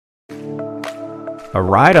A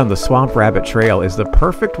ride on the Swamp Rabbit Trail is the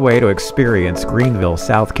perfect way to experience Greenville,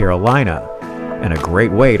 South Carolina, and a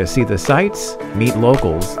great way to see the sights, meet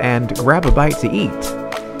locals, and grab a bite to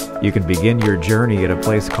eat. You can begin your journey at a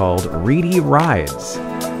place called Reedy Rides.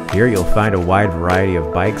 Here you'll find a wide variety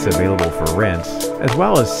of bikes available for rent, as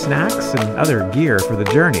well as snacks and other gear for the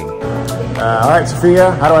journey. All right,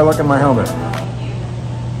 Sophia, how do I look in my helmet?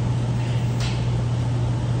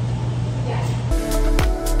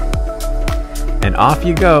 And off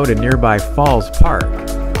you go to nearby Falls Park.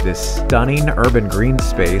 This stunning urban green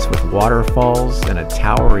space with waterfalls and a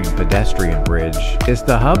towering pedestrian bridge is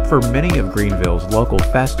the hub for many of Greenville's local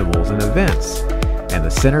festivals and events, and the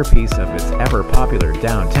centerpiece of its ever-popular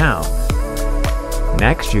downtown.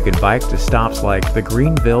 Next, you can bike to stops like the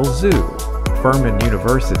Greenville Zoo, Furman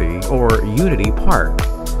University, or Unity Park.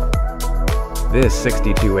 This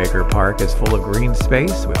 62-acre park is full of green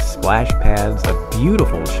space with splash pads, a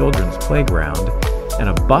beautiful children's playground, and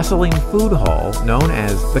a bustling food hall known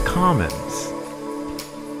as the Commons.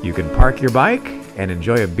 You can park your bike and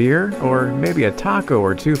enjoy a beer or maybe a taco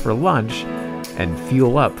or two for lunch and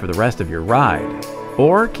fuel up for the rest of your ride.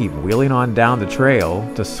 Or keep wheeling on down the trail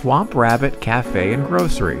to Swamp Rabbit Cafe and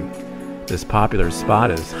Grocery. This popular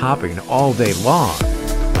spot is hopping all day long,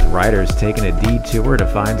 with riders taking a detour to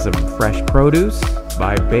find some fresh produce,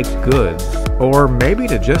 buy baked goods, or maybe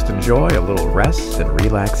to just enjoy a little rest and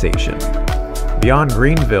relaxation. Beyond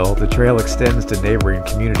Greenville, the trail extends to neighboring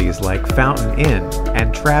communities like Fountain Inn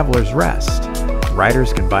and Traveler's Rest.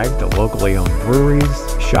 Riders can bike to locally owned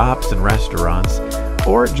breweries, shops, and restaurants,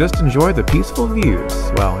 or just enjoy the peaceful views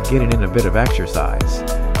while getting in a bit of exercise.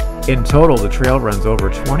 In total, the trail runs over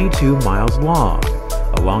 22 miles long,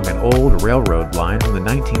 along an old railroad line from the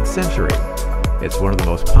 19th century. It's one of the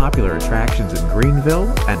most popular attractions in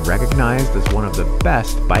Greenville and recognized as one of the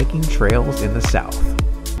best biking trails in the South.